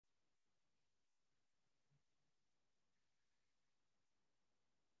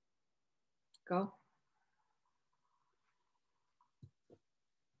Go.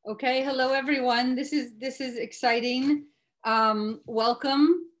 Okay, hello everyone. This is exciting.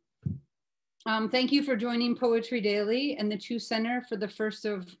 Welcome. Thank you for joining Poetry Daily and the Cheuse Center for the first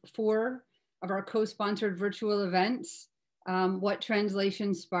of 4 of our co-sponsored virtual events, What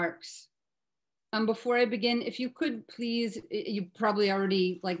Translation Sparks. Before I begin, if you could please, you probably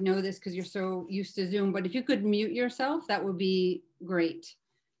already know this because you're so used to Zoom, but if you could mute yourself, that would be great.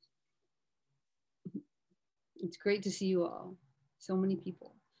 It's great to see you all, so many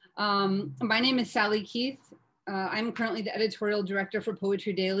people. My name is Sally Keith. I'm currently the editorial director for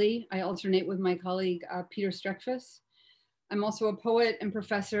Poetry Daily. I alternate with my colleague, Peter Streckfuss. I'm also a poet and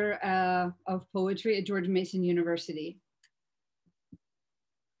professor of poetry at George Mason University.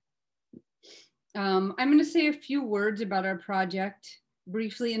 I'm going to say a few words about our project,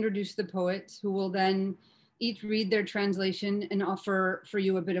 briefly introduce the poets, who will then each read their translation and offer for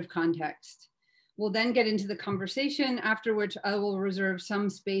you a bit of context. We'll then get into the conversation, after which I will reserve some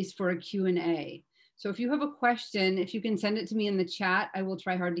space for a Q&A. So if you have a question, if you can send it to me in the chat, I will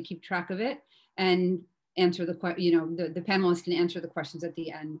try hard to keep track of it and answer the panelists can answer the questions at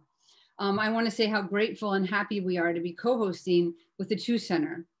the end. I want to say how grateful and happy we are to be co-hosting with the Cheuse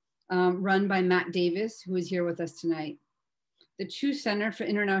Center, run by Matt Davis, who is here with us tonight. The Cheuse Center for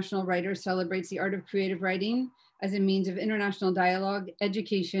International Writers celebrates the art of creative writing as a means of international dialogue,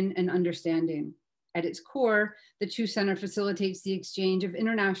 education, and understanding. At its core, the Cheuse Center facilitates the exchange of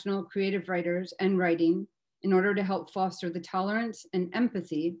international creative writers and writing in order to help foster the tolerance and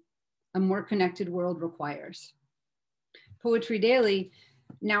empathy a more connected world requires. Poetry Daily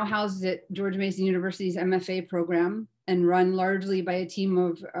now houses at George Mason University's MFA program and run largely by a team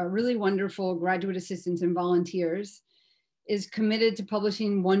of really wonderful graduate assistants and volunteers, is committed to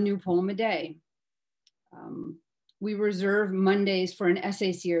publishing 1 new poem a day. We reserve Mondays for an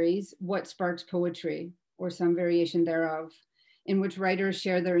essay series, What Sparks Poetry, or some variation thereof, in which writers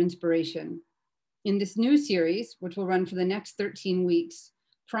share their inspiration. In this new series, which will run for the next 13 weeks,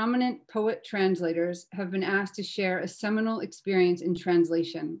 prominent poet translators have been asked to share a seminal experience in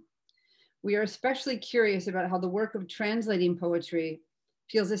translation. We are especially curious about how the work of translating poetry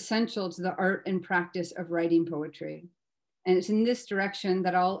feels essential to the art and practice of writing poetry. And it's in this direction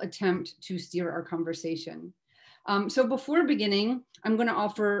that I'll attempt to steer our conversation. So before beginning, I'm going to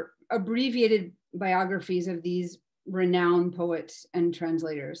offer abbreviated biographies of these renowned poets and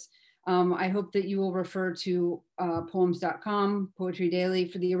translators. I hope that you will refer to poems.com, Poetry Daily,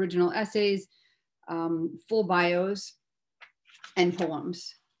 for the original essays, full bios, and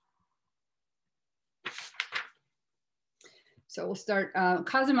poems. So we'll start.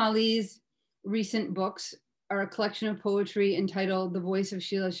 Kazim Ali's recent books are a collection of poetry entitled The Voice of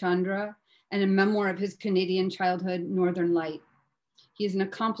Sheila Chandra and a memoir of his Canadian childhood, Northern Light. He is an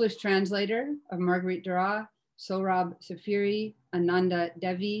accomplished translator of Marguerite Duras, Sohrab Safiri, Ananda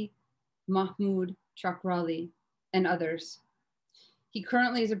Devi, Mahmoud Chakrali, and others. He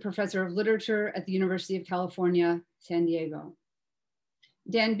currently is a professor of literature at the University of California, San Diego.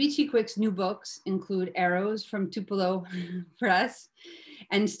 Dan Beachy-Quick's new books include Arrows from Tupelo Press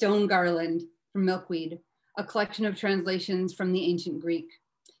and Stone Garland from Milkweed, a collection of translations from the ancient Greek.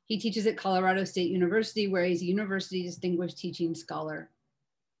 He teaches at Colorado State University, where he's a University Distinguished Teaching Scholar.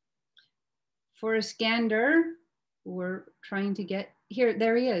 Forrest Gander, we're trying to get here,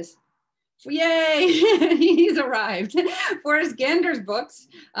 there he is. Yay, he's arrived. Forrest Gander's books,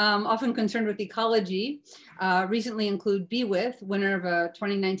 often concerned with ecology, recently include Be With, winner of a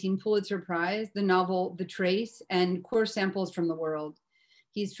 2019 Pulitzer Prize, the novel The Trace, and Core Samples from the World.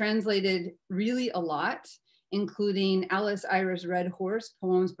 He's translated really a lot, including Alice Iris Red Horse,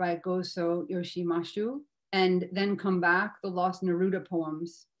 poems by Goso Yoshimashu, and Then Come Back, the Lost Neruda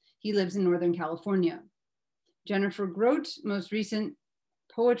poems. He lives in Northern California. Jennifer Grotz, most recent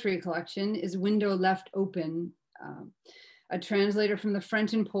poetry collection is Window Left Open, a translator from the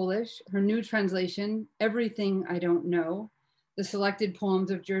French and Polish. Her new translation, Everything I Don't Know, the selected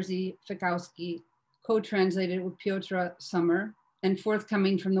poems of Jerzy Fikowski, co-translated with Piotra Summer, and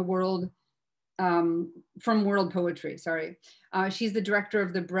forthcoming from the World Poetry, sorry. She's the director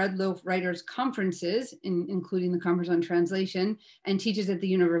of the Bread Loaf Writers Conferences, including the Conference on Translation, and teaches at the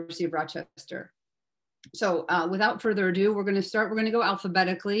University of Rochester. So without further ado, we're going to go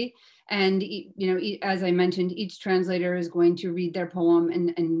alphabetically. And as I mentioned, each translator is going to read their poem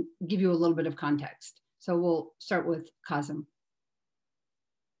and give you a little bit of context. So we'll start with Kazim.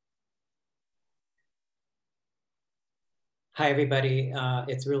 Hi, everybody.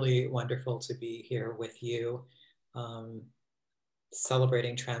 It's really wonderful to be here with you,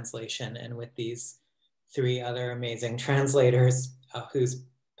 celebrating translation, and with these 3 other amazing translators whose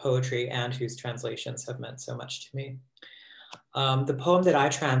poetry and whose translations have meant so much to me. The poem that I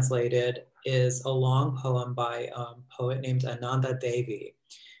translated is a long poem by a poet named Ananda Devi.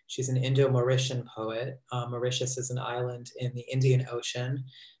 She's an Indo-Mauritian poet. Mauritius is an island in the Indian Ocean,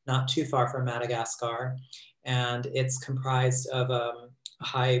 not too far from Madagascar. And it's comprised of a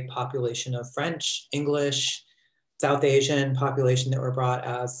high population of French, English, South Asian population that were brought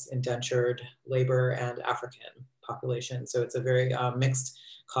as indentured labor, and African population. So it's a very mixed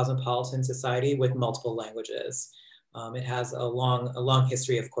cosmopolitan society with multiple languages. It has a long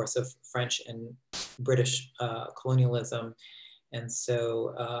history, of course, of French and British colonialism. And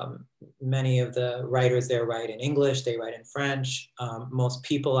so many of the writers there write in English, they write in French. Most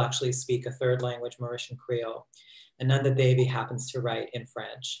people actually speak a third language, Mauritian Creole. Ananda Devi happens to write in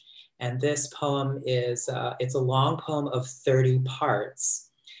French. And this poem is, it's a long poem of 30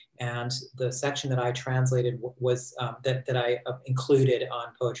 parts. And the section that I translated was, that I included on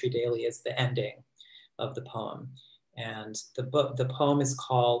Poetry Daily is the ending of the poem. And the poem is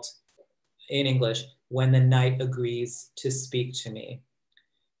called, in English, When the Night Agrees to Speak to Me.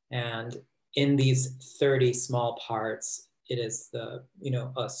 And in these 30 small parts, it is the,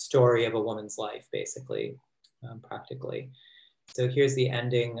 a story of a woman's life, basically, practically. So here's the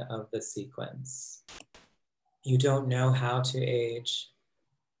ending of the sequence. You don't know how to age.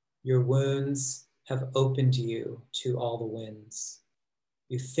 Your wounds have opened you to all the winds.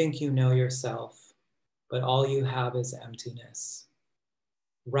 You think you know yourself, but all you have is emptiness.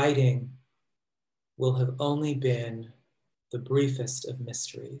 Writing will have only been the briefest of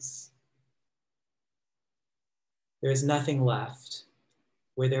mysteries. There is nothing left.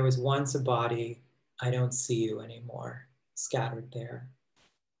 Where there was once a body, I don't see you anymore, scattered there.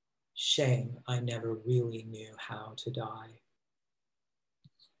 Shame, I never really knew how to die.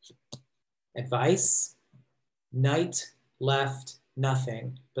 Advice? Night left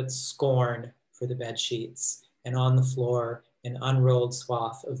nothing but scorn for the bed sheets, and on the floor, an unrolled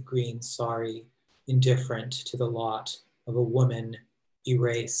swath of green sari, indifferent to the lot of a woman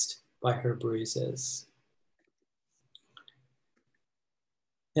erased by her bruises.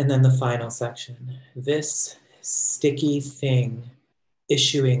 And then the final section. This sticky thing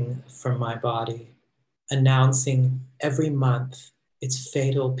issuing from my body, announcing every month its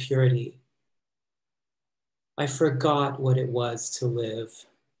fatal purity. I forgot what it was to live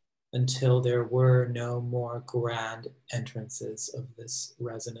until there were no more grand entrances of this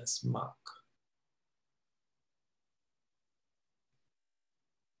resinous muck.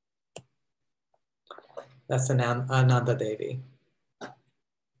 That's Ananda Devi.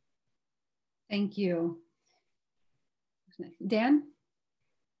 Thank you. Dan?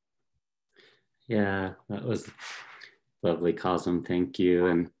 Yeah, that was lovely, Kazim. Thank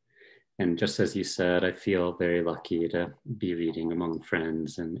you. And just as you said, I feel very lucky to be reading among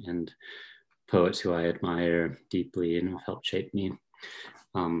friends and poets who I admire deeply and have helped shape me.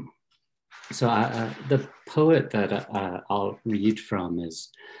 So the poet that I'll read from is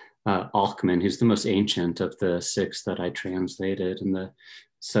Alcman, who's the most ancient of the 6 that I translated in the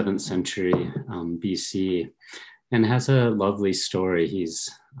 7th century BC, and has a lovely story. He's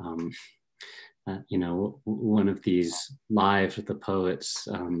one of these lives of the poets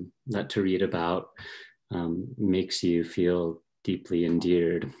that to read about makes you feel deeply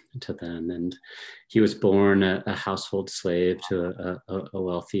endeared to them. And he was born a household slave to a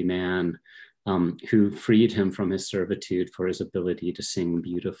wealthy man who freed him from his servitude for his ability to sing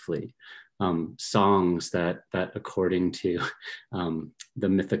beautifully. Songs that according to the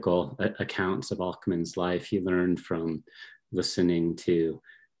mythical accounts of Alcman's life, he learned from listening to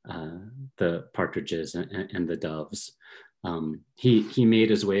the partridges and the doves. He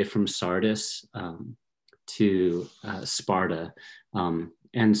made his way from Sardis to Sparta,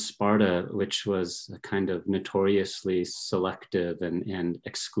 and Sparta, which was a kind of notoriously selective and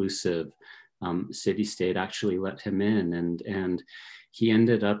exclusive city-state, actually let him in, and he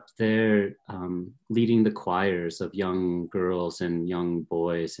ended up there leading the choirs of young girls and young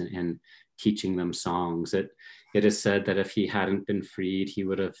boys and teaching them songs. It is said that if he hadn't been freed, he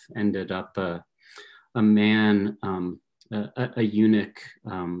would have ended up a man, a eunuch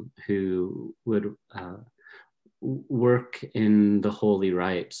who would work in the holy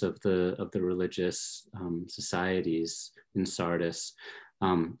rites of the religious societies in Sardis.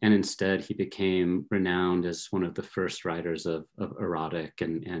 And instead, he became renowned as one of the first writers of erotic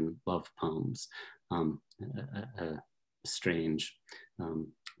and love poems, a strange,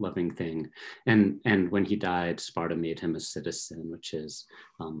 loving thing. And when he died, Sparta made him a citizen, which is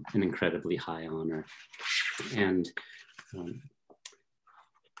an incredibly high honor. And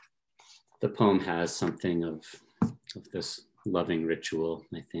the poem has something of this loving ritual,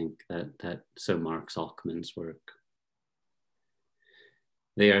 I think, that so marks Alkmund's work.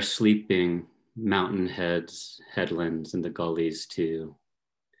 They are sleeping, mountain heads, headlands, and the gullies too.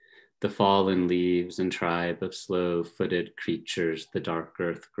 The fallen leaves and tribe of slow-footed creatures the dark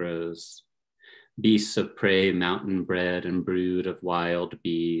earth grows. Beasts of prey, mountain bred and brood of wild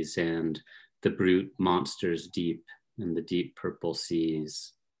bees, and the brute monsters deep in the deep purple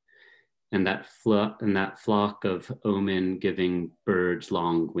seas. And that flock of omen-giving birds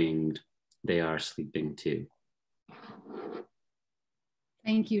long-winged, they are sleeping too.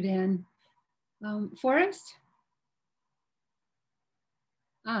 Thank you, Dan. Forrest?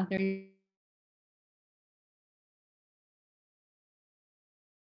 Ah, there you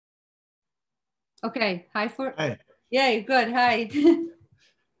go. Okay, hi, Hi. Yay, good, hi.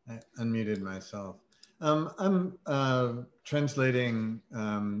 I unmuted myself. I'm translating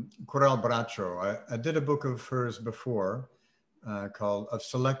Coral Bracho. I did a book of hers before of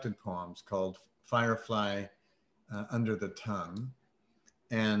selected poems called Firefly Under the Tongue.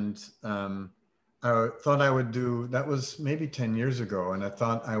 And I thought I would do, that was maybe 10 years ago, and I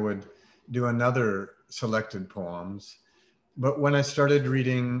thought I would do another selected poems. But when I started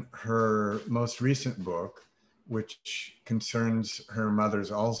reading her most recent book, which concerns her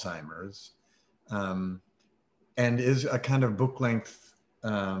mother's Alzheimer's, and is a kind of book-length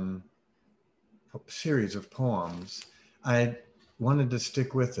series of poems, I wanted to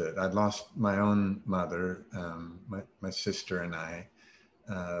stick with it. I'd lost my own mother, my sister and I,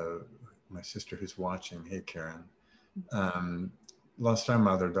 my sister who's watching, hey Karen, lost our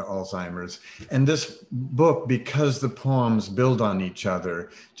mother to Alzheimer's. And this book, because the poems build on each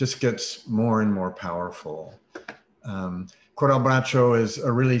other, just gets more and more powerful. Coral Bracho is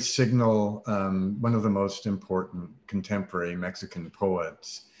a really signal, one of the most important contemporary Mexican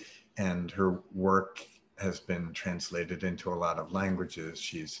poets, and her work has been translated into a lot of languages.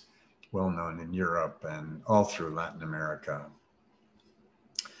 She's well known in Europe and all through Latin America.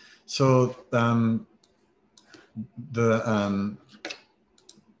 So I'll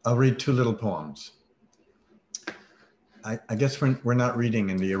read two little poems. I guess we're not reading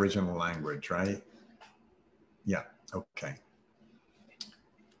in the original language, right? Yeah, okay.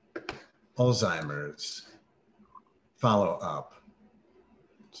 Alzheimer's, follow up.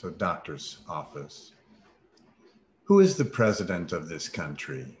 So doctor's office. Who is the president of this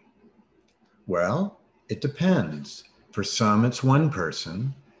country? Well, it depends. For some, it's one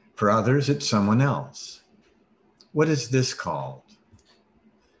person. For others, it's someone else. What is this called?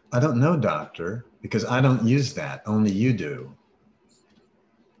 I don't know, doctor, because I don't use that. Only you do.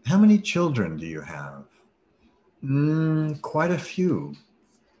 How many children do you have? Quite a few.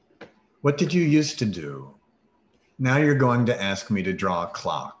 What did you used to do? Now you're going to ask me to draw a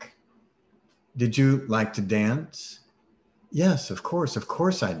clock. Did you like to dance? Yes, of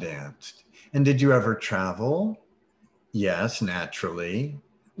course I danced. And did you ever travel? Yes, naturally.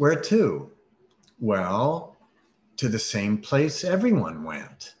 Where to? Well, to the same place everyone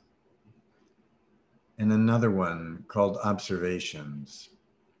went. And another one called Observations.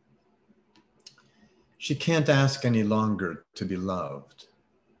 She can't ask any longer to be loved,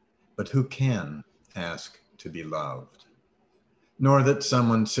 but who can ask to be loved? Nor that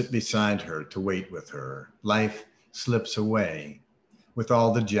someone sit beside her to wait with her. Life slips away with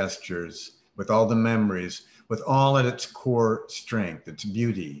all the gestures, with all the memories, with all at its core strength, its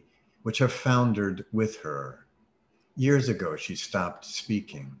beauty, which have foundered with her. Years ago, she stopped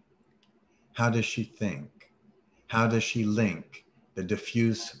speaking. How does she think? How does she link the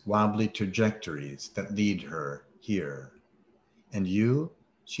diffuse, wobbly trajectories that lead her here? And you,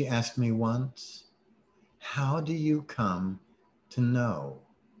 she asked me once, how do you come to know?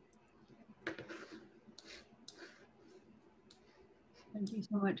 Thank you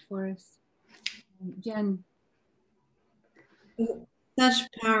so much, Forrest. Jen. Those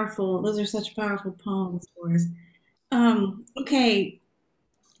are such powerful poems, Forrest. Okay.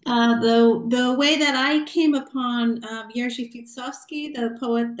 The way that I came upon Jerzy Fitzowski, the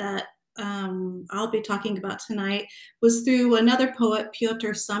poet that I'll be talking about tonight, was through another poet,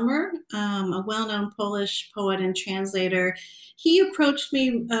 Piotr Sommer, a well-known Polish poet and translator. He approached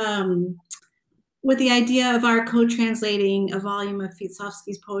me with the idea of our co-translating a volume of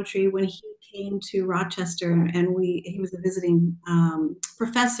Fitzowski's poetry when he came to Rochester, and he was a visiting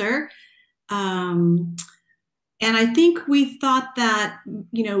professor. And I think we thought that,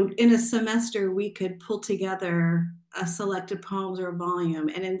 in a semester we could pull together a selected poems or a volume.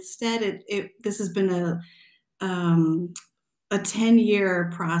 And instead this has been a 10-year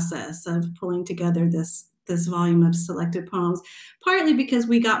process of pulling together this volume of selected poems, partly because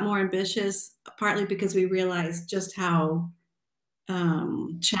we got more ambitious, partly because we realized just how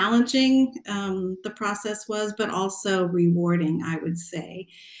challenging the process was, but also rewarding, I would say.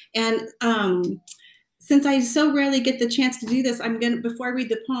 And since I so rarely get the chance to do this, before I read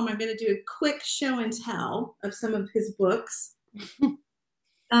the poem, I'm gonna do a quick show and tell of some of his books.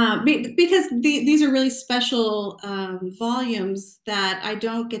 Because these are really special volumes that I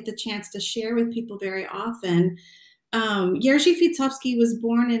don't get the chance to share with people very often. Jerzy Fietowski was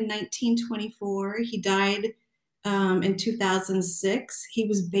born in 1924. He died in 2006. He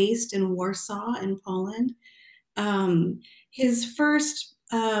was based in Warsaw in Poland. His first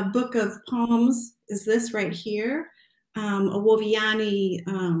book of poems is this right here, Ołowiani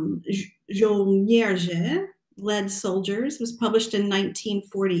Żołnierze, Lead Soldiers. It was published in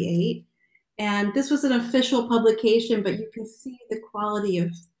 1948. And this was an official publication, but you can see the quality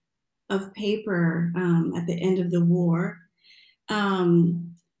of paper at the end of the war.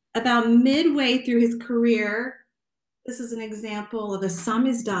 About midway through his career, this is an example of a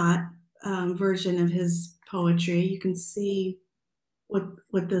samizdat version of his poetry. You can see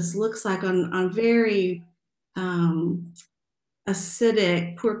what this looks like on very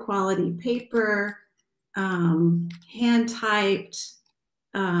acidic, poor quality paper, hand typed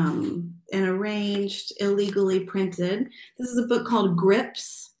and arranged, illegally printed. This is a book called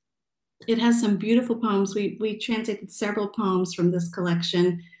Grips. It has some beautiful poems. We translated several poems from this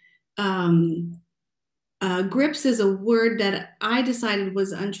collection. Grips is a word that I decided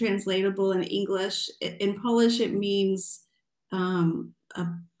was untranslatable in English. In Polish, it means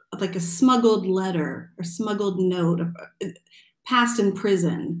like a smuggled letter or smuggled note, passed in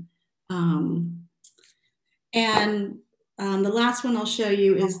prison. And the last one I'll show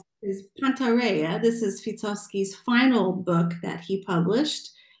you is Pantareia. This is Fietowski's final book that he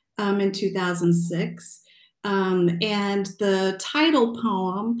published in 2006. And the title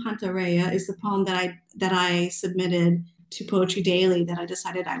poem, Pantareia, is the poem that I submitted to Poetry Daily that I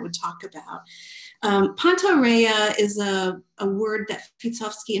decided I would talk about. Pantareia is a word that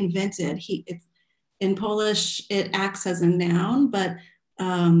Fietowski invented. In Polish, it acts as a noun, but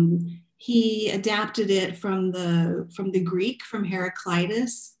he adapted it from the Greek, from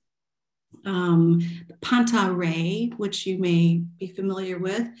Heraclitus. Pantarei, which you may be familiar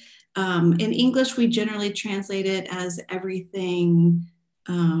with. In English, we generally translate it as everything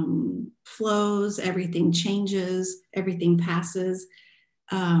flows, everything changes, everything passes.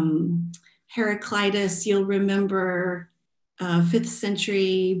 Heraclitus, you'll remember 5th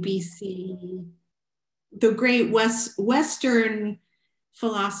century BC, the great Western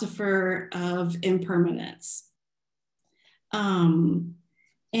philosopher of impermanence.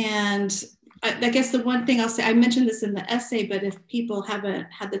 And I guess the one thing I'll say, I mentioned this in the essay, but if people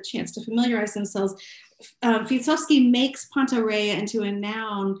haven't had the chance to familiarize themselves, Fietowski makes Pantareia into a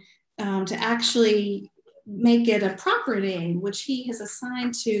noun to actually make it a proper name, which he has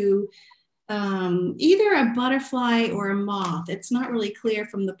assigned to either a butterfly or a moth. It's not really clear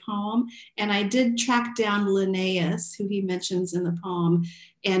from the poem. And I did track down Linnaeus, who he mentions in the poem,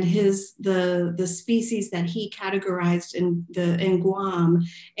 and the species that he categorized in Guam.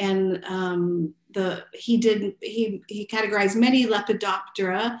 And he categorized many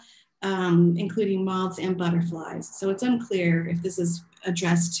Lepidoptera, including moths and butterflies. So it's unclear if this is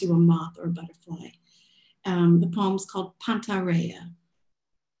addressed to a moth or a butterfly. The poem's called Pantareia.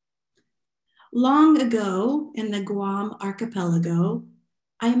 Long ago in the Guam archipelago,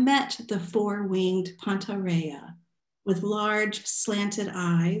 I met the four-winged Pantareia with large slanted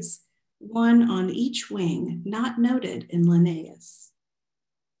eyes, one on each wing, not noted in Linnaeus.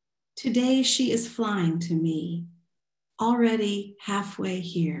 Today she is flying to me, already halfway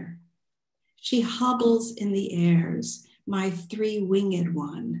here. She hobbles in the airs, my three-winged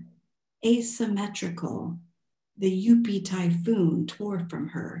one, asymmetrical. The Yupi typhoon tore from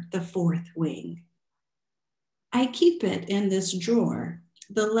her the fourth wing. I keep it in this drawer,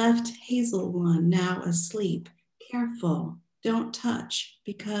 the left hazel one now asleep. Careful, don't touch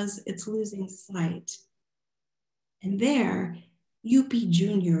because it's losing sight. And there, Yupi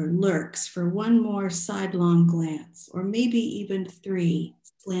Jr. lurks for one more sidelong glance, or maybe even three,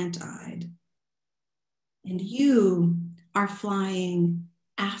 slant-eyed. And you are flying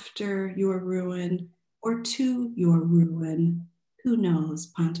after your ruin, or to your ruin. Who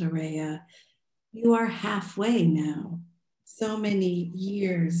knows, Pantareia? You are halfway now. So many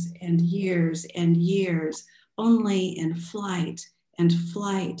years and years and years, only in flight and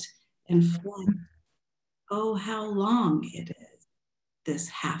flight and flight. Oh, how long it is, this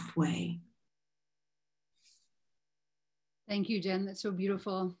halfway. Thank you, Jen. That's so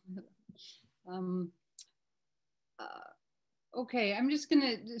beautiful. Okay, I'm just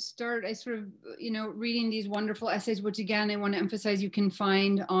gonna start. I sort of, reading these wonderful essays, which again, I want to emphasize you can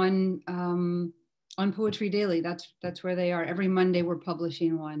find on Poetry Daily. That's where they are. Every Monday we're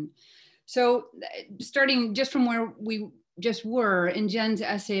publishing one. So starting just from where we just were in Jen's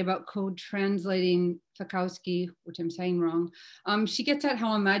essay about code translating Fakowski, which I'm saying wrong, she gets at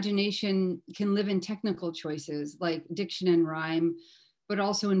how imagination can live in technical choices like diction and rhyme, but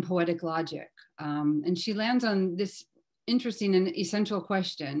also in poetic logic. And she lands on this interesting and essential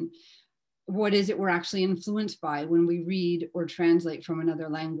question: what is it we're actually influenced by when we read or translate from another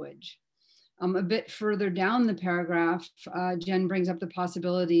language? A bit further down the paragraph, Jen brings up the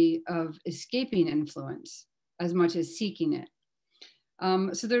possibility of escaping influence as much as seeking it.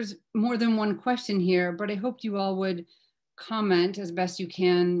 So there's more than one question here, but I hoped you all would comment as best you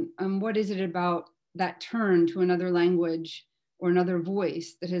can on what is it about that turn to another language or another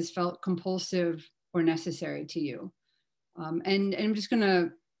voice that has felt compulsive or necessary to you. And I'm just gonna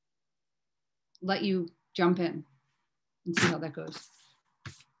let you jump in and see how that goes.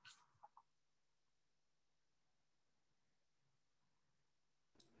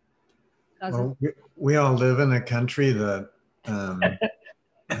 Well, we all live in a country that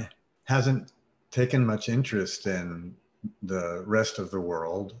hasn't taken much interest in the rest of the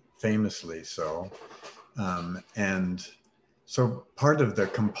world, famously so. And so part of the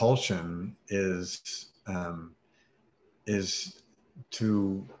compulsion is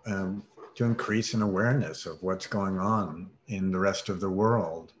to increase an awareness of what's going on in the rest of the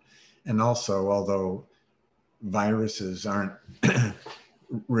world. And also, although viruses aren't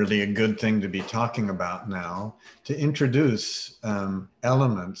really a good thing to be talking about now, to introduce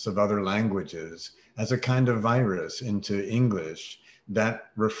elements of other languages as a kind of virus into English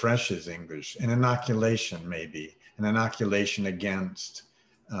that refreshes English, an inoculation maybe, an inoculation against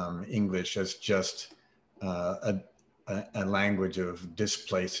English as just a language of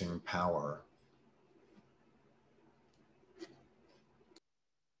displacing power.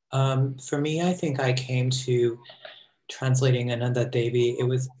 For me, I think I came to translating Ananda Devi, it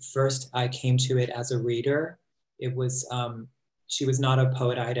was first I came to it as a reader. It was, she was not a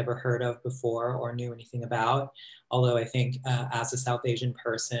poet I had ever heard of before or knew anything about. Although I think as a South Asian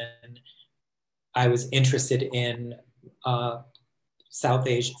person, I was interested in South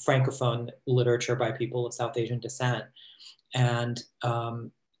Asian, Francophone literature by people of South Asian descent. And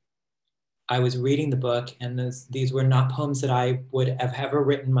I was reading the book, and these were not poems that I would have ever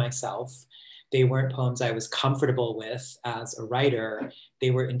written myself. They weren't poems I was comfortable with as a writer.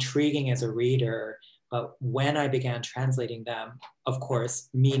 They were intriguing as a reader. But when I began translating them, of course,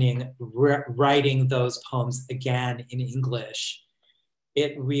 meaning writing those poems again in English,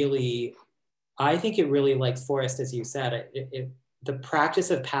 it really, I think it really, like Forrest, as you said, the practice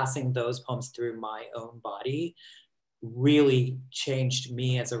of passing those poems through my own body really changed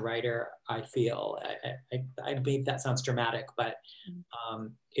me as a writer, I feel. I mean, that sounds dramatic, but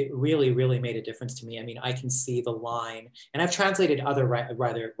it really, really made a difference to me. I mean, I can see the line, and I've translated other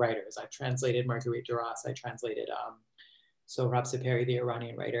writers. I've translated Marguerite Duras. I translated Sohrab Saperi, the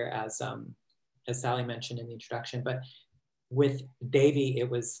Iranian writer, as Sally mentioned in the introduction. But with Devi, it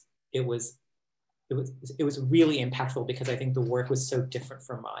was really impactful because I think the work was so different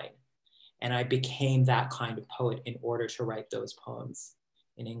from mine. And I became that kind of poet in order to write those poems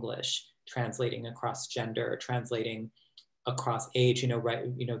in English, translating across gender, translating across age.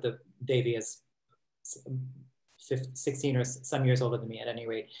 The Devi is 16 or some years older than me at any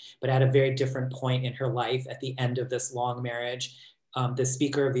rate, but at a very different point in her life at the end of this long marriage. The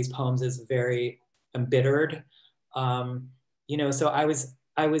speaker of these poems is very embittered. So I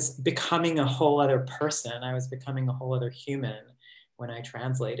was becoming a whole other person. I was becoming a whole other human when I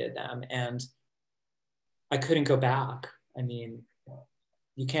translated them, and I couldn't go back. I mean,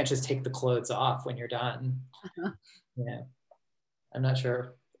 you can't just take the clothes off when you're done. Yeah, I'm not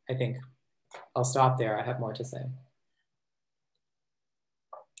sure. I think I'll stop there. I have more to say.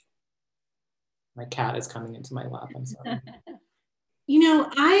 My cat is coming into my lap, I'm sorry.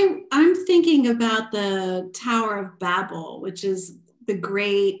 I'm thinking about the Tower of Babel, which is the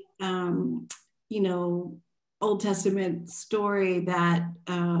great, Old Testament story that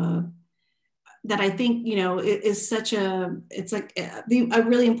I think is such it's like a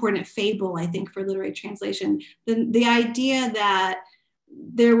really important fable, I think, for literary translation. The idea that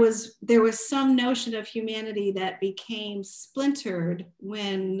there was some notion of humanity that became splintered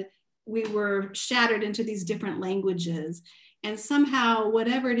when we were shattered into these different languages, and somehow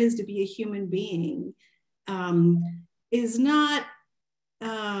whatever it is to be a human being is not.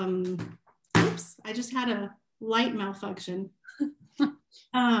 Oops! I just had a light malfunction.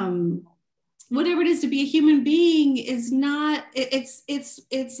 whatever it is to be a human being is not,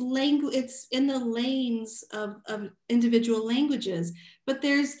 it's language, it's in the lanes of individual languages, but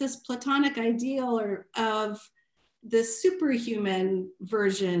there's this Platonic ideal of the superhuman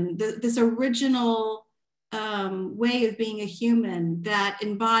version, this original way of being a human that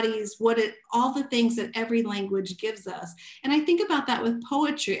embodies all the things that every language gives us. And I think about that with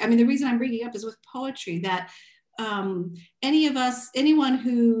poetry. I mean, the reason I'm bringing it up is with poetry, that anyone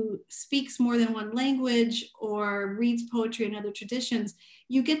who speaks more than one language or reads poetry in other traditions,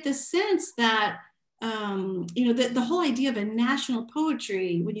 you get the sense that, the whole idea of a national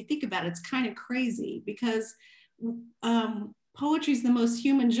poetry, when you think about it, it's kind of crazy, because poetry is the most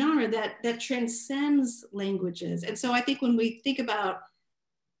human genre that transcends languages. And so I think when we think about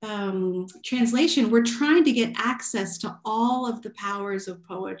translation, we're trying to get access to all of the powers of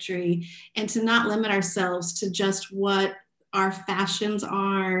poetry and to not limit ourselves to just what our fashions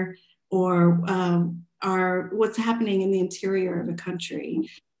are or what's happening in the interior of a country.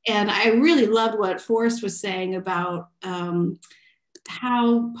 And I really loved what Forrest was saying about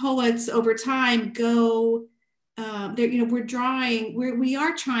how poets over time go, we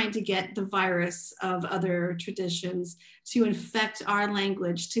are trying to get the virus of other traditions to infect our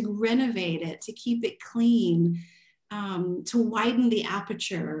language, to renovate it, to keep it clean, to widen the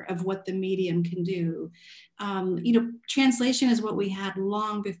aperture of what the medium can do. Translation is what we had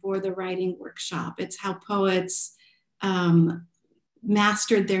long before the writing workshop. It's how poets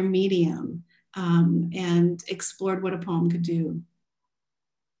mastered their medium and explored what a poem could do.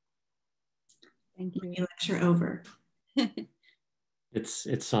 Thank you. Lecture over.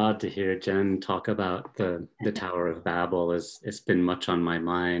 It's odd to hear Jen talk about the Tower of Babel. It's been much on my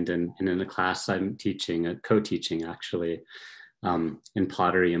mind, and in a class I'm teaching, co-teaching actually, in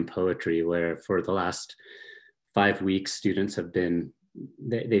pottery and poetry, where for the last 5 weeks students have been,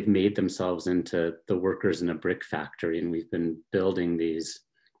 they've made themselves into the workers in a brick factory, and we've been building these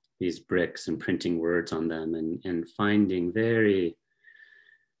bricks and printing words on them and finding very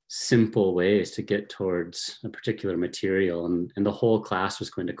simple ways to get towards a particular material. And the whole class was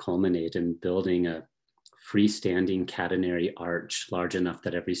going to culminate in building a freestanding catenary arch large enough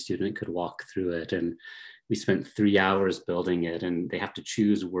that every student could walk through it. And we spent 3 hours building it, and they have to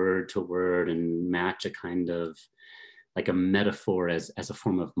choose word to word and match a kind of like a metaphor as a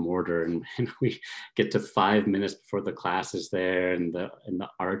form of mortar. And we get to 5 minutes before the class is there and the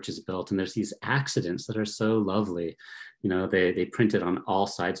arch is built. And there's these accidents that are so lovely. They print it on all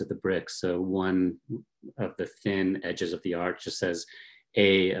sides of the bricks. So one of the thin edges of the arch just says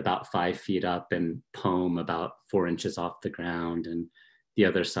A about 5 feet up and poem about 4 inches off the ground. And the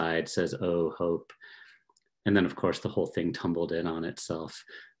other side says, oh, hope. And then of course the whole thing tumbled in on itself.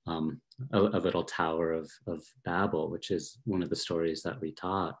 A little Tower of Babel, which is one of the stories that we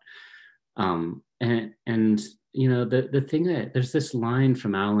taught. The thing that there's this line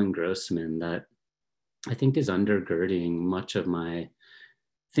from Alan Grossman that I think is undergirding much of my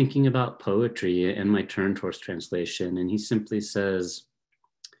thinking about poetry and my turn towards translation. And he simply says,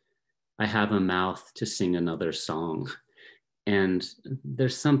 I have a mouth to sing another song. And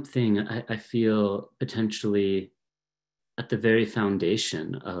there's something I feel potentially at the very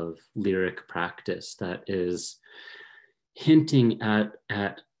foundation of lyric practice that is hinting at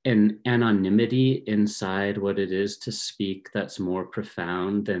an anonymity inside what it is to speak that's more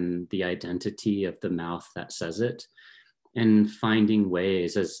profound than the identity of the mouth that says it, and finding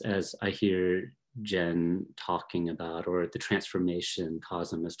ways, as I hear Jen talking about, or the transformation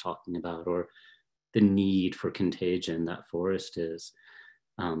Kazim is talking about, or the need for contagion that Forrest is,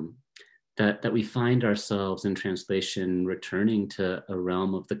 that we find ourselves in translation returning to a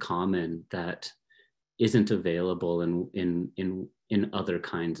realm of the common that isn't available in other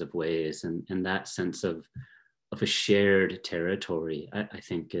kinds of ways. And that sense of a shared territory, I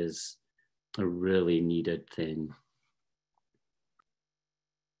think, is a really needed thing.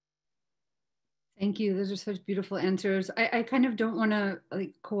 Thank you. Those are such beautiful answers. I kind of don't want to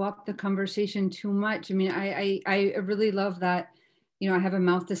co-opt the conversation too much. I mean, I really love that, I have a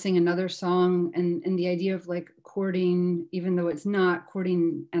mouth to sing another song, and the idea of courting, even though it's not,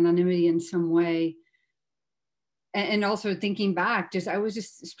 courting anonymity in some way. And also thinking back, I was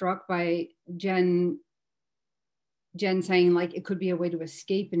just struck by Jen saying it could be a way to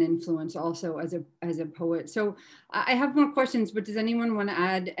escape an influence also as a poet. So I have more questions, but does anyone want to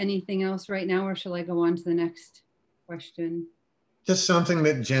add anything else right now, or shall I go on to the next question? Just something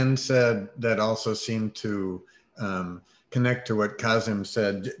that Jen said that also seemed to connect to what Kazim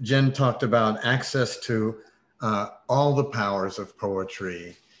said. Jen talked about access to all the powers of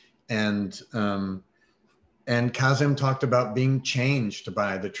poetry, and Kazim talked about being changed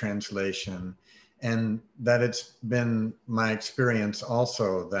by the translation. And that it's been my experience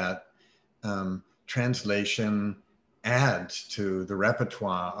also that translation adds to the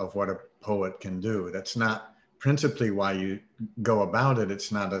repertoire of what a poet can do. That's not principally why you go about it.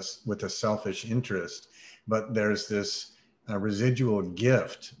 It's not with a selfish interest, but there's this residual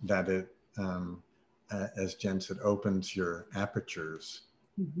gift that it, as Jen said, opens your apertures.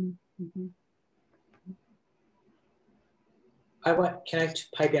 Mm-hmm. Mm-hmm. Can I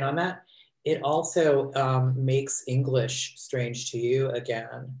pipe in on that? It also makes English strange to you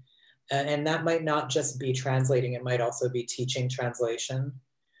again. And that might not just be translating, it might also be teaching translation.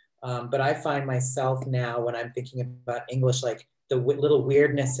 But I find myself now when I'm thinking about English, like the little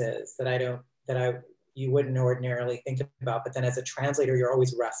weirdnesses that you wouldn't ordinarily think about, but then as a translator, you're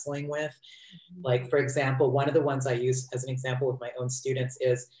always wrestling with. Like, for example, one of the ones I use as an example with my own students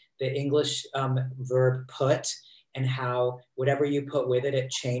is the English verb put, and how whatever you put with it, it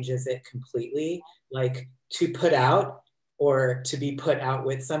changes it completely. Like to put out, or to be put out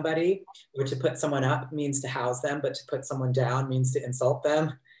with somebody, or to put someone up means to house them, but to put someone down means to insult them.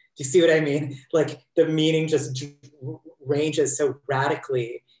 Do you see what I mean? Like the meaning just ranges so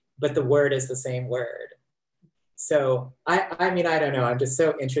radically, but the word is the same word. So I mean, I don't know, I'm just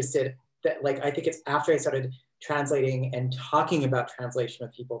so interested that, like, I think it's after I started translating and talking about translation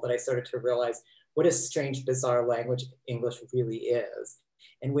with people that I started to realize what a strange, bizarre language English really is.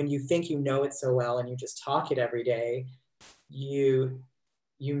 And when you think you know it so well and you just talk it every day, you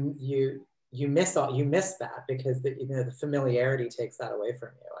miss that, because the familiarity takes that away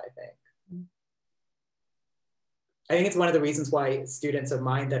from you, I think. I think it's one of the reasons why students of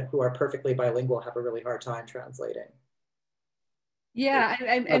mine who are perfectly bilingual have a really hard time translating. Yeah,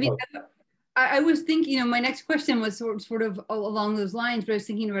 I mean, I was thinking, my next question was sort of along those lines, but I was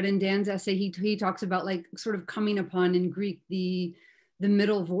thinking about in Dan's essay, he talks about like sort of coming upon in Greek the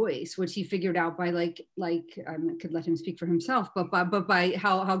middle voice, which he figured out by I could let him speak for himself, but by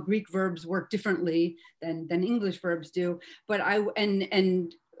how Greek verbs work differently than English verbs do. But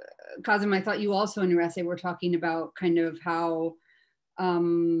Kazim, I thought you also in your essay were talking about kind of how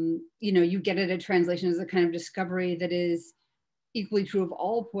you get at a translation as a kind of discovery that is equally true of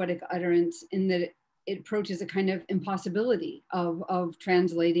all poetic utterance, in that it approaches a kind of impossibility of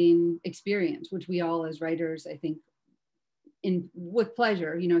translating experience, which we all as writers, I think, with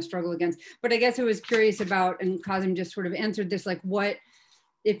pleasure, struggle against. But I guess I was curious about, and Kazim just sort of answered this, like what,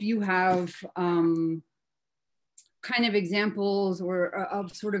 if you have kind of examples or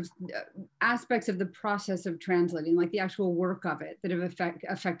of sort of aspects of the process of translating, like the actual work of it that have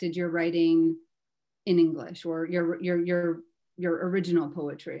affected your writing in English, or your original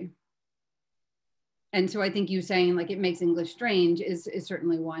poetry. And so I think you saying like it makes English strange is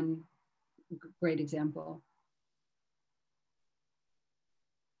certainly one great example.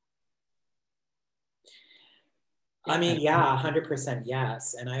 I mean, yeah, 100%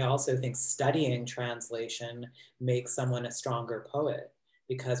 yes. And I also think studying translation makes someone a stronger poet,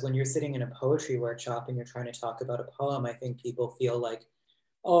 because when you're sitting in a poetry workshop and you're trying to talk about a poem, I think people feel like,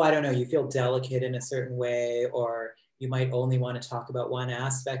 oh, I don't know, you feel delicate in a certain way, or you might only want to talk about one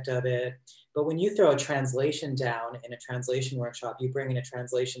aspect of it. But when you throw a translation down in a translation workshop, you bring in a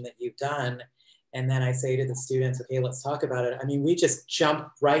translation that you've done, and then I say to the students, okay, let's talk about it. I mean, we just jump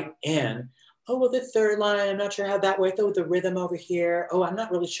right in. Oh, well, the third line, I'm not sure how that works. Oh, the rhythm over here. Oh, I'm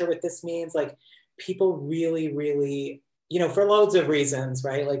not really sure what this means. Like, people really, really, for loads of reasons,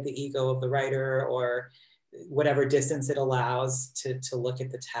 right? Like the ego of the writer, or whatever distance it allows to look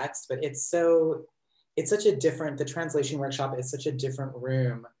at the text. But it's such a different, the translation workshop is such a different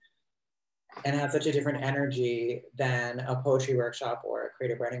room and has such a different energy than a poetry workshop or a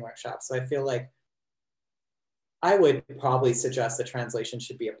creative writing workshop. So I feel like I would probably suggest that translation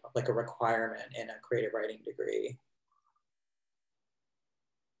should be like a requirement in a creative writing degree.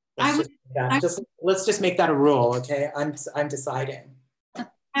 Let's just make that a rule, okay? I'm deciding.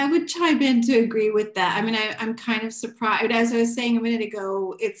 I would chime in to agree with that. I mean, I'm kind of surprised. As I was saying a minute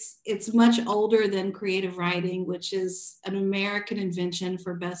ago, it's much older than creative writing, which is an American invention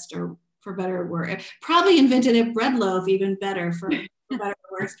for better or worse. Probably invented a bread loaf, even better for better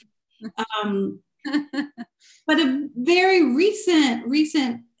or worse. But a very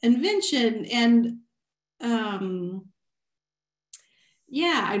recent invention, and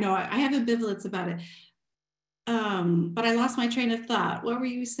yeah, I know I have ambivalence about it. But I lost my train of thought. What were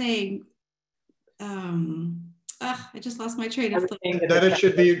you saying? I just lost my train of thought. That it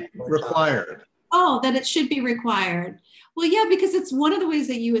should be required. Oh, that it should be required. Well, yeah, because it's one of the ways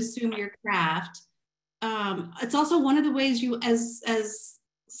that you assume your craft. It's also one of the ways you, as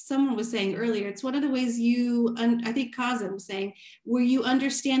someone was saying earlier, it's one of the ways I think Kazim was saying, where you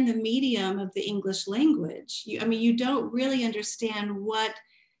understand the medium of the English language. I mean, you don't really understand what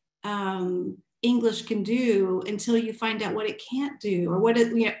English can do until you find out what it can't do, or what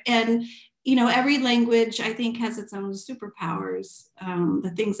it, and every language, I think, has its own superpowers,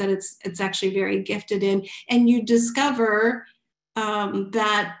 the things that it's actually very gifted in. And you discover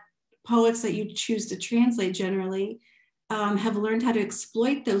that poets that you choose to translate generally have learned how to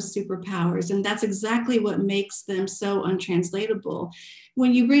exploit those superpowers. And that's exactly what makes them so untranslatable.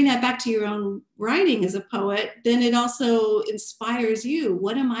 When you bring that back to your own writing as a poet, then it also inspires you.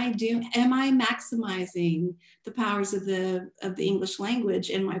 What am I doing? Am I maximizing the powers of the English language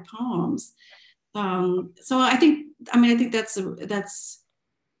in my poems? So I think that's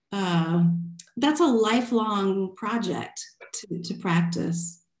a lifelong project to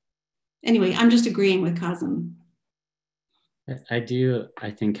practice. Anyway, I'm just agreeing with Kazim. I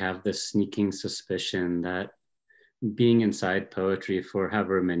think, have this sneaking suspicion that being inside poetry for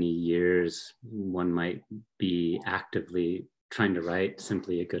however many years one might be actively trying to write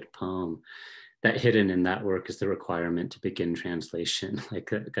simply a good poem, that hidden in that work is the requirement to begin translation,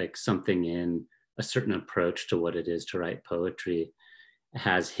 like something in a certain approach to what it is to write poetry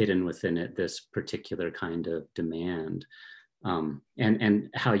has hidden within it this particular kind of demand. And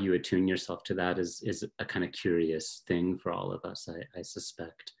how you attune yourself to that is a kind of curious thing for all of us, I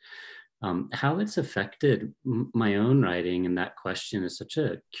suspect. How it's affected my own writing and that question is such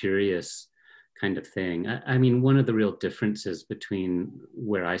a curious kind of thing. I mean, one of the real differences between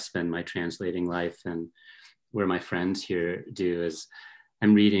where I spend my translating life and where my friends here do is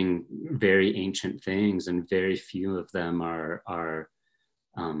I'm reading very ancient things, and very few of them are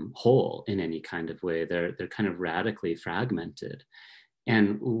whole in any kind of way. They're kind of radically fragmented.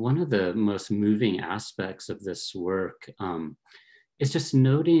 And one of the most moving aspects of this work is just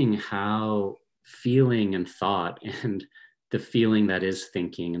noting how feeling and thought, and the feeling that is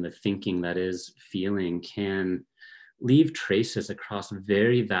thinking and the thinking that is feeling, can leave traces across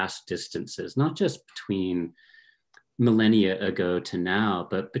very vast distances, not just between millennia ago to now,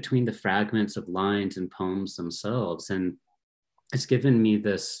 but between the fragments of lines and poems themselves. And it's given me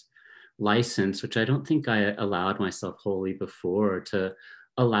this license, which I don't think I allowed myself wholly before, to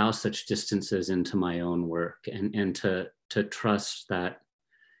allow such distances into my own work, and to trust that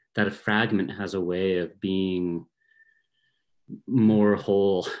a fragment has a way of being more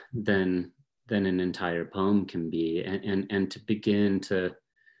whole than an entire poem can be, and to begin to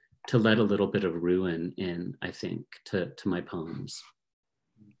let a little bit of ruin in, I think, to my poems.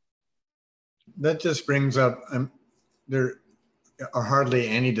 That just brings up, there are hardly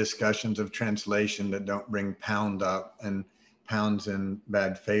any discussions of translation that don't bring Pound up, and Pound's in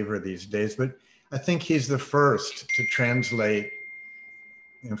bad favor these days, but I think he's the first to translate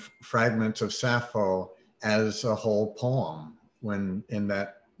fragments of Sappho as a whole poem, when in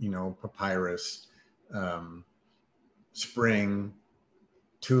that, papyrus, Spring,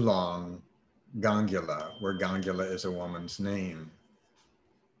 Too Long, Gongula, where Gongula is a woman's name.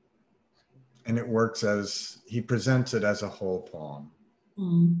 And it works he presents it as a whole poem.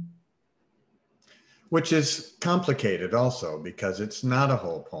 Mm. Which is complicated also, because it's not a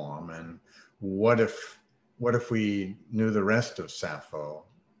whole poem. And what if we knew the rest of Sappho?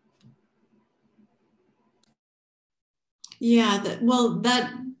 Yeah,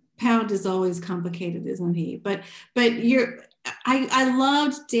 that Pound is always complicated, isn't he? But I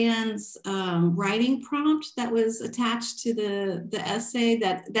loved Dan's writing prompt that was attached to the essay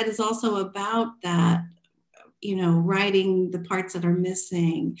that is also about that, writing the parts that are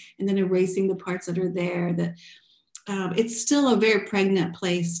missing and then erasing the parts that are there. That it's still a very pregnant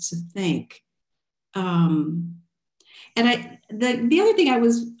place to think. And the other thing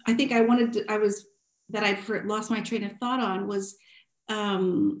that I'd lost my train of thought on was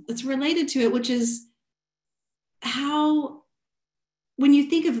it's related to it, which is how, when you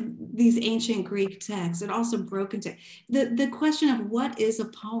think of these ancient Greek texts, and also broken text, the question of what is a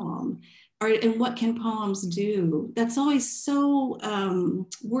poem, and what can poems do, that's always so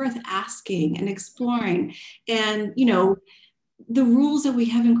worth asking and exploring. And, the rules that we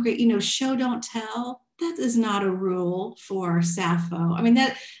have in create, show, don't tell, that is not a rule for Sappho. I mean,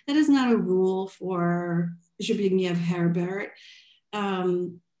 that is not a rule for Zbigniew Herbert.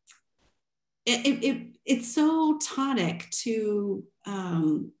 It's so tonic to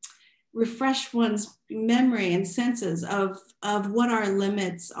refresh one's memory and senses of what our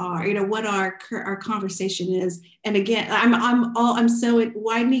limits are, what our conversation is. And again, I'm so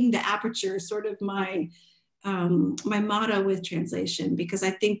widening the aperture, sort of my motto with translation, because I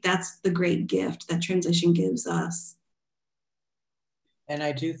think that's the great gift that translation gives us. And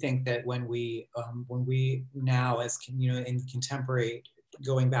I do think that when we now, as you know, in contemporary,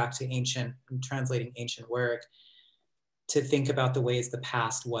 going back to ancient, translating ancient work, to think about the ways the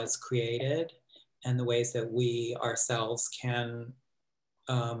past was created and the ways that we ourselves can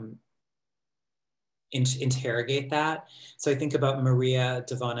interrogate that. So I think about Maria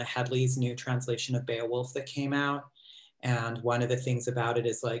Devana Headley's new translation of Beowulf that came out. And one of the things about it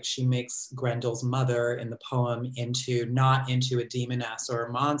is like she makes Grendel's mother in the poem into, not into a demoness or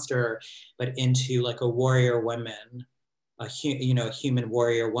a monster, but into like a warrior woman, a human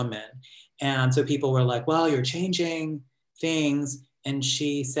warrior woman. And so people were like, well, you're changing things. And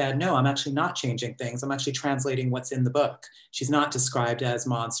she said, no, I'm actually not changing things. I'm actually translating what's in the book. She's not described as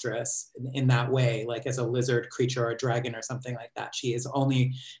monstrous in that way, like as a lizard creature or a dragon or something like that. She is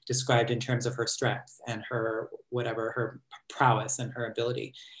only described in terms of her strength and her, whatever, her prowess and her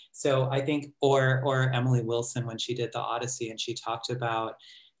ability. So I think, or Emily Wilson, when she did the Odyssey and she talked about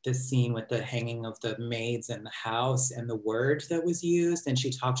the scene with the hanging of the maids in the house and the word that was used. And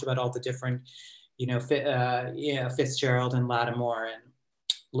she talked about all the different, Fitzgerald and Lattimore and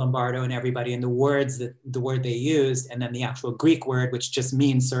Lombardo and everybody, and the word they used, and then the actual Greek word, which just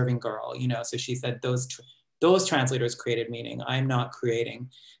means serving girl, So she said those translators created meaning. I'm not creating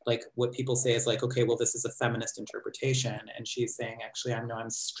like what people say is like, okay, well, this is a feminist interpretation. And she's saying, actually,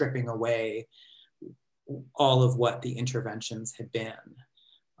 I'm stripping away all of what the interventions had been.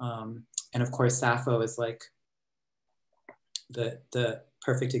 And of course, Sappho is like the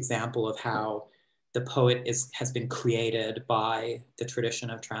perfect example of how the poet has been created by the tradition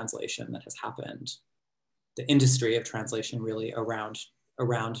of translation that has happened, the industry of translation really around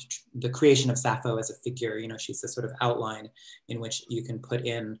the creation of Sappho as a figure. She's this sort of outline in which you can put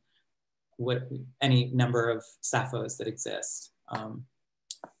in any number of Sapphos that exist.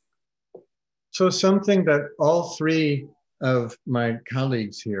 So something that all three of my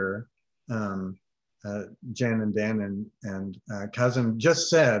colleagues here, Jen and Dan and Kazim, just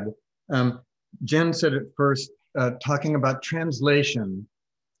said, Jen said it first, talking about translation,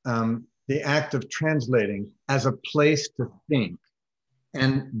 the act of translating as a place to think.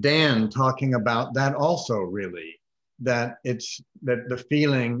 And Dan talking about that also, really, that the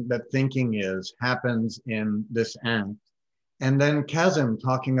feeling that thinking happens in this act. And then Kazim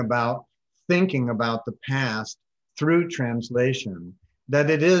talking about thinking about the past through translation, that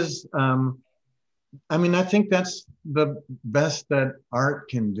it is, I think that's the best that art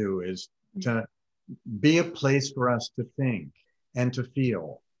can do, is to be a place for us to think and to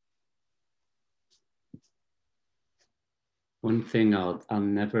feel. One thing I'll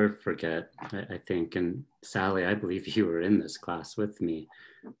never forget, I think, and Sally, I believe you were in this class with me,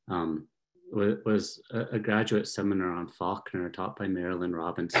 was a graduate seminar on Faulkner taught by Marilyn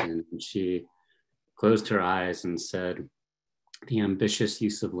Robinson. And she closed her eyes and said, "The ambitious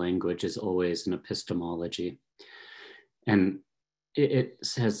use of language is always an epistemology." And it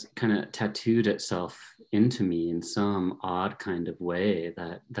has kind of tattooed itself into me in some odd kind of way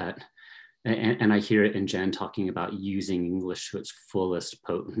and I hear it in Jen talking about using English to its fullest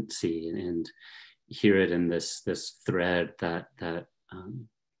potency, and hear it in this thread that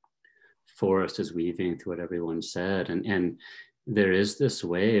Forrest is weaving through what everyone said. And there is this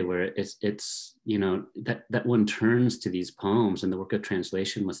way where it's that one turns to these poems, and the work of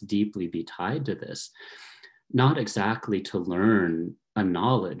translation must deeply be tied to this. Not exactly to learn a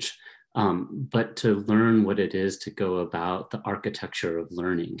knowledge, but to learn what it is to go about the architecture of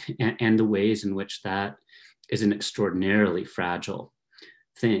learning and the ways in which that is an extraordinarily fragile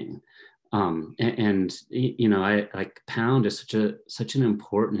thing. I like Pound is such an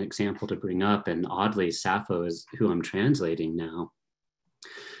important example to bring up, and oddly, Sappho is who I'm translating now.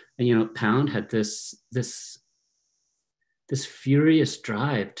 And Pound had this furious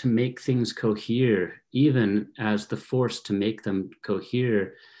drive to make things cohere, even as the force to make them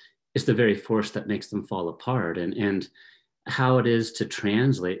cohere is the very force that makes them fall apart. And how it is to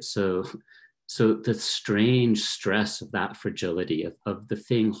translate, so the strange stress of that fragility of the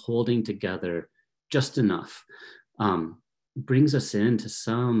thing holding together just enough brings us into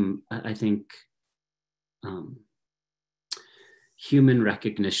some, I think, human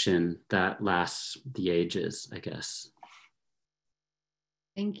recognition that lasts the ages, I guess.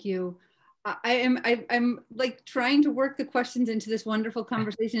 Thank you. I'm like trying to work the questions into this wonderful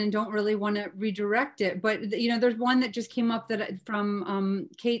conversation and don't really want to redirect it. But there's one that just came up from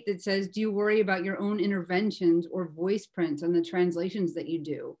Kate that says, "Do you worry about your own interventions or voice prints on the translations that you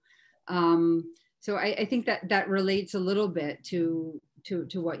do?" So I think that relates a little bit to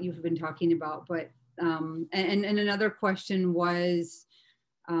what you've been talking about. But and another question was,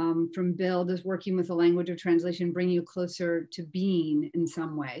 from Bill, does working with the language of translation bring you closer to being in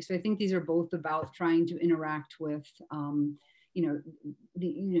some way? So I think these are both about trying to interact with,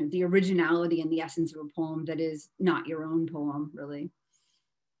 the originality and the essence of a poem that is not your own poem, really.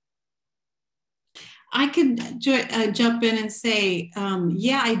 I could jump in and say,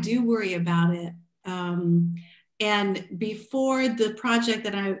 yeah, I do worry about it. And before the project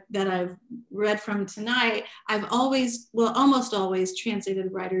that I've read from tonight, I've always, well, almost always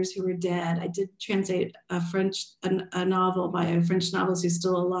translated writers who were dead. I did translate a novel by a French novelist who's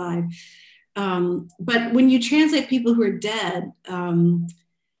still alive. But when you translate people who are dead,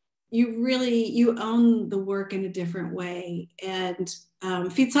 you own the work in a different way. And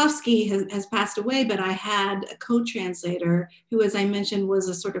Fitzovsky has passed away, but I had a co-translator who, as I mentioned, was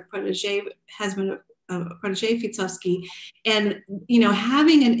a sort of protege, has been a protege Fitzovsky. And,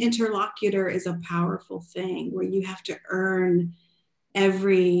 having an interlocutor is a powerful thing where you have to earn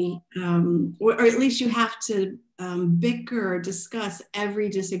every, or at least you have to bicker or discuss every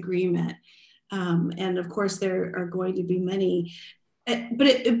disagreement. And of course, there are going to be many. But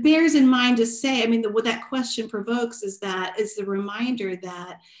it bears in mind to say, what that question provokes is the reminder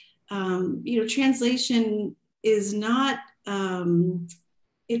that, translation is not,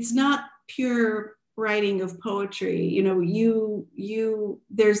 it's not pure writing of poetry.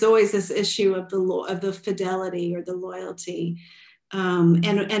 There's always this issue of the fidelity or the loyalty,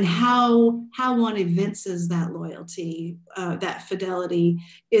 and how one evinces that loyalty, that fidelity.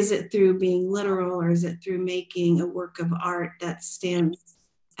 Is it through being literal, or is it through making a work of art that stands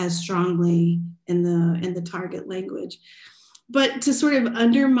as strongly in the target language? But to sort of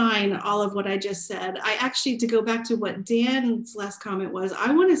undermine all of what I just said, to go back to what Dan's last comment was,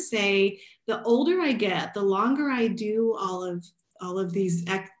 I want to say the older I get, the longer I do all of these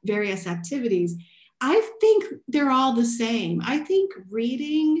various activities, I think they're all the same. I think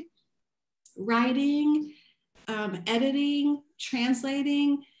reading, writing, editing,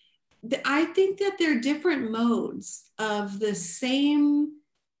 translating, I think that they're different modes of the same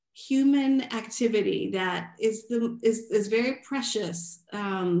human activity that is very precious.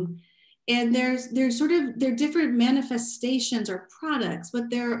 And they're different manifestations or products, but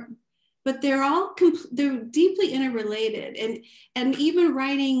they're deeply interrelated. And even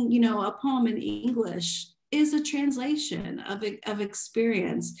writing, a poem in English is a translation of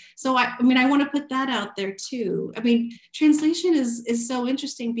experience. So I want to put that out there too. Translation is so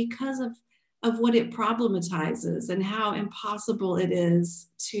interesting because of what it problematizes and how impossible it is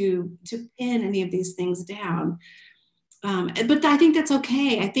to pin any of these things down. But I think that's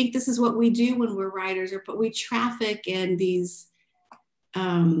okay. I think this is what we do when we're writers, but we traffic in these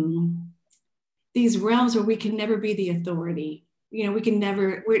realms where we can never be the authority. We can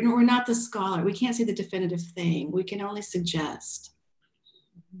never, we're not the scholar. We can't say the definitive thing. We can only suggest.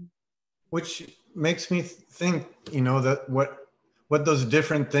 Which makes me think, that what those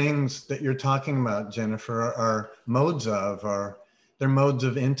different things that you're talking about, Jennifer, are modes of, they're modes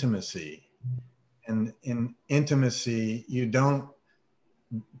of intimacy. And in intimacy, you don't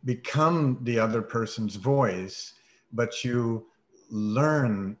become the other person's voice, but you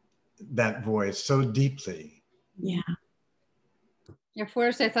learn that voice so deeply. Yeah. Yeah,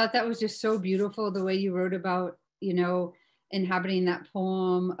 Forrest, I thought that was just so beautiful, the way you wrote about, inhabiting that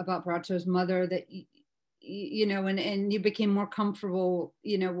poem about Bracco's mother, that, and you became more comfortable,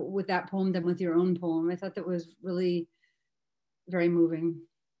 with that poem than with your own poem. I thought that was really very moving.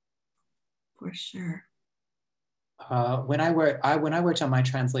 For sure. When I worked on my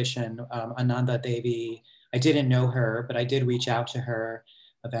translation, Ananda Devi, I didn't know her, but I did reach out to her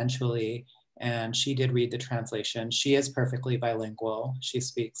eventually, and she did read the translation. She is perfectly bilingual.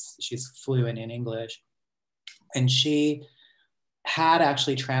 She's fluent in English. And she had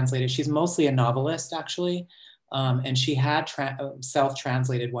actually translated, she's mostly a novelist actually, and she had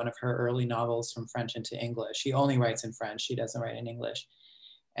self-translated one of her early novels from French into English. She only writes in French, she doesn't write in English.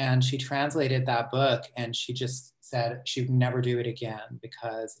 And she translated that book, and she just said she would never do it again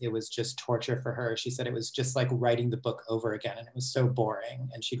because it was just torture for her. She said it was just like writing the book over again, and it was so boring,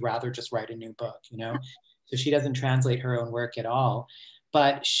 and she'd rather just write a new book, So she doesn't translate her own work at all.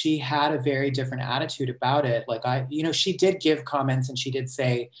 But she had a very different attitude about it. Like she did give comments, and she did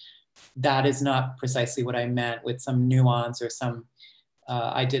say, that is not precisely what I meant, with some nuance or some,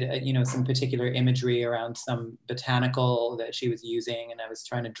 I did, some particular imagery around some botanical that she was using, and I was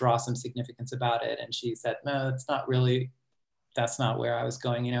trying to draw some significance about it. And she said, no, it's not really, that's not where I was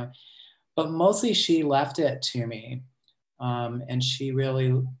going, But mostly she left it to me. And she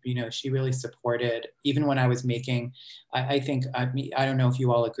really, she really supported, even when I was making, I don't know if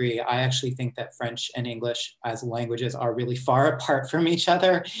you all agree, I actually think that French and English as languages are really far apart from each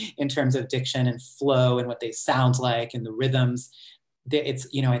other in terms of diction and flow and what they sound like and the rhythms. It's,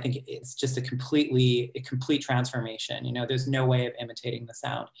 I think it's just a complete transformation. There's no way of imitating the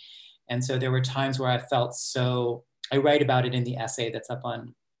sound. And so there were times where I felt so, I write about it in the essay that's up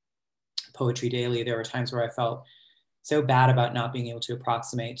on Poetry Daily. There were times where I felt so bad about not being able to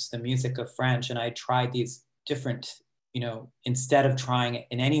approximate the music of French. And I tried these different, instead of trying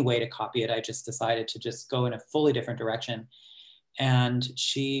in any way to copy it, I just decided to just go in a fully different direction. And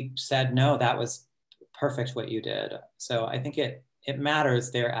she said, no, that was perfect what you did. So I think it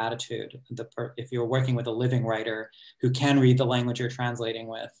matters their attitude. If you're working with a living writer who can read the language you're translating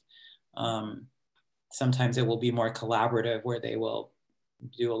with, sometimes it will be more collaborative where they will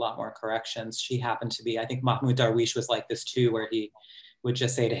do a lot more corrections. She happened to be, I think Mahmoud Darwish was like this too, where he would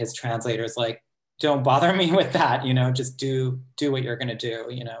just say to his translators, like, don't bother me with that, just do what you're gonna do,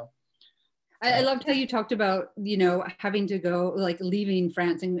 I loved how you talked about, having to go, like leaving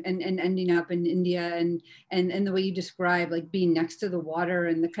France and ending up in India and the way you describe like being next to the water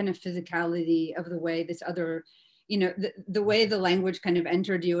and the kind of physicality of the way this other, the way the language kind of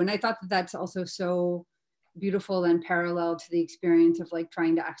entered you. And I thought that that's also so beautiful and parallel to the experience of like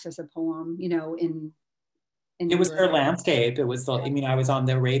trying to access a poem, in it was her landscape. It was I was on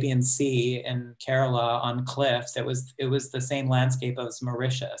the Arabian Sea in Kerala on cliffs. It was the same landscape as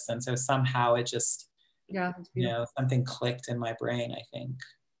Mauritius. And so somehow it just, something clicked in my brain, I think.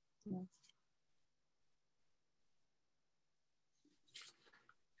 Yeah.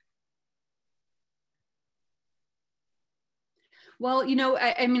 Well,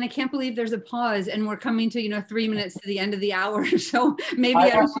 I can't believe there's a pause and we're coming to, 3 minutes to the end of the hour. So maybe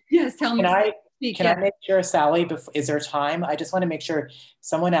tell me. Can I make sure, Sally, is there time? I just want to make sure.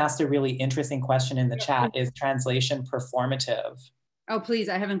 Someone asked a really interesting question in the chat. Is translation performative? Oh, please.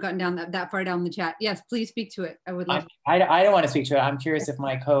 I haven't gotten down that far down the chat. Yes, please speak to it. I would love I don't want to speak to it. I'm curious if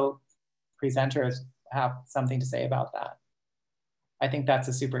my co-presenters have something to say about that. I think that's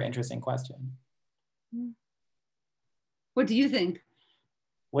a super interesting question. What do you think?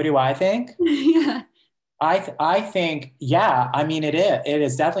 What do I think? Yeah. I think, yeah, it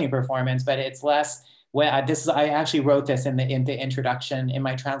is definitely performance, but it's less, I actually wrote this in the introduction, in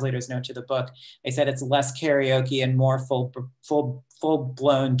my translator's note to the book. I said it's less karaoke and more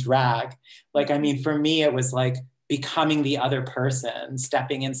full-blown drag. For me, it was like becoming the other person,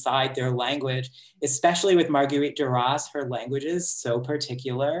 stepping inside their language, especially with Marguerite Duras. Her language is so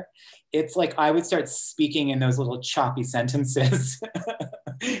particular. It's like I would start speaking in those little choppy sentences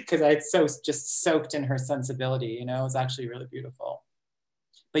because I just soaked in her sensibility, it was actually really beautiful.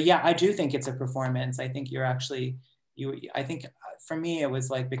 But yeah, I do think it's a performance. I think I think for me, it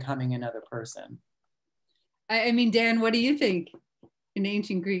was like becoming another person. Dan, what do you think in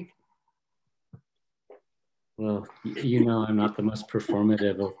ancient Greek? Well, I'm not the most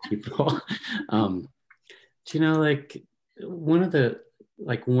performative of people.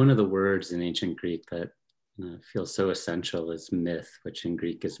 One of the words in ancient Greek that feels so essential is myth, which in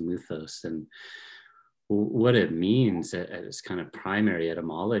Greek is mythos. And what it means at its kind of primary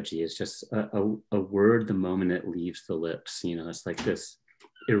etymology is just a word the moment it leaves the lips. It's like this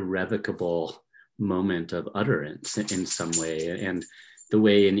irrevocable moment of utterance in some way. And the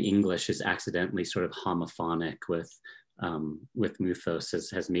way in English is accidentally sort of homophonic with mythos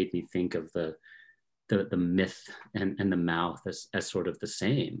has made me think of the myth and the mouth as sort of the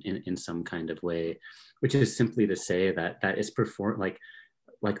same in some kind of way, which is simply to say that is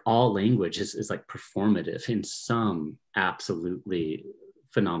like all language is like performative in some absolutely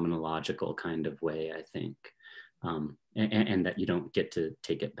phenomenological kind of way, I think, and that you don't get to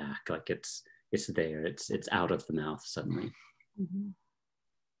take it back. Like it's there, it's out of the mouth suddenly. Mm-hmm.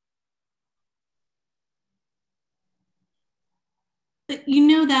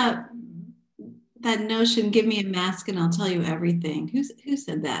 That notion, give me a mask and I'll tell you everything. Who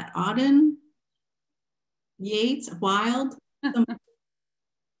said that? Auden? Yeats? Wilde?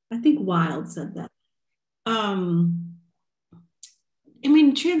 I think Wilde said that.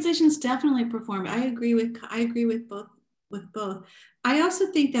 Translations definitely perform. I agree with both. I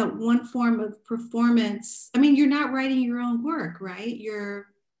also think that one form of performance, you're not writing your own work, right?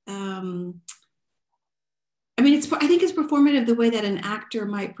 I think it's performative the way that an actor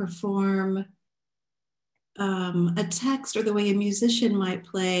might perform a text, or the way a musician might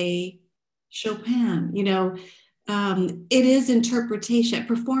play Chopin. It is interpretation.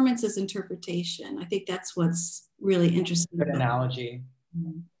 Performance is interpretation. I think that's what's really interesting. Good analogy.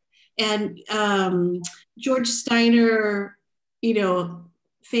 And George Steiner, you know,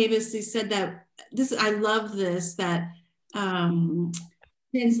 famously said that I love this, that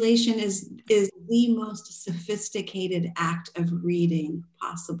translation is the most sophisticated act of reading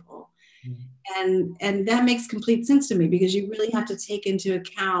possible. And that makes complete sense to me, because you really have to take into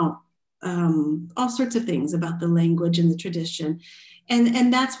account all sorts of things about the language and the tradition.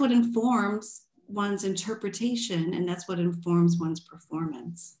 And that's what informs one's interpretation, and that's what informs one's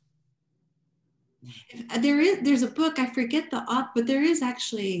performance. There's a book, I forget the author, but there is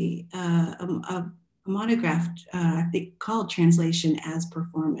actually a monograph, I think, called Translation as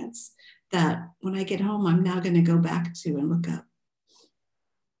Performance, that when I get home, I'm now going to go back to and look up.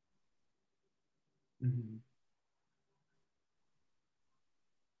 Mm-hmm.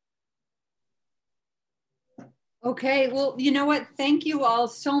 Okay, well, you know what? Thank you all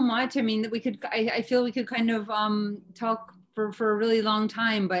so much. I mean, that we could, I feel we could kind of talk for a really long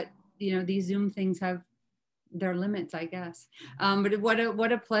time, but you know, these Zoom things have their limits, I guess. But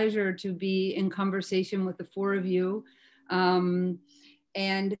what a pleasure to be in conversation with the four of you. And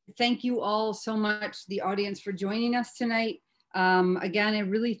thank you all so much, the audience, for joining us tonight. Again, I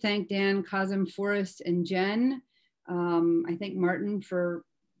really thank Dan, Kazim, Forrest, and Jen. I thank Martin for,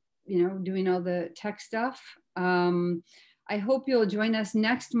 you know, doing all the tech stuff. I hope you'll join us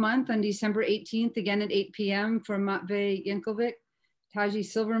next month on December 18th, again at 8 p.m. for Matvey Yankovic, Taji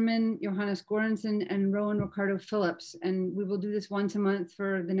Silverman, Johannes Goranson, and Rowan Ricardo Phillips. And we will do this once a month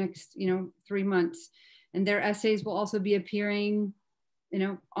for the next, you know, 3 months. And their essays will also be appearing, you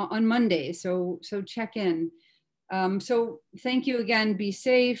know, on Monday. So check in. So thank you again. Be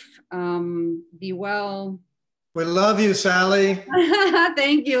safe, be well. We love you, Sally.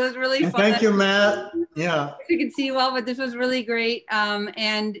 Thank you. It was really fun. Thank you, Matt. Yeah. You could see you all, but this was really great.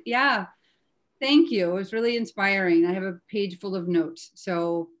 And yeah, thank you. It was really inspiring. I have a page full of notes.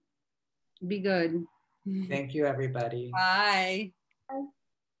 So be good. Thank you, everybody. Bye. Bye.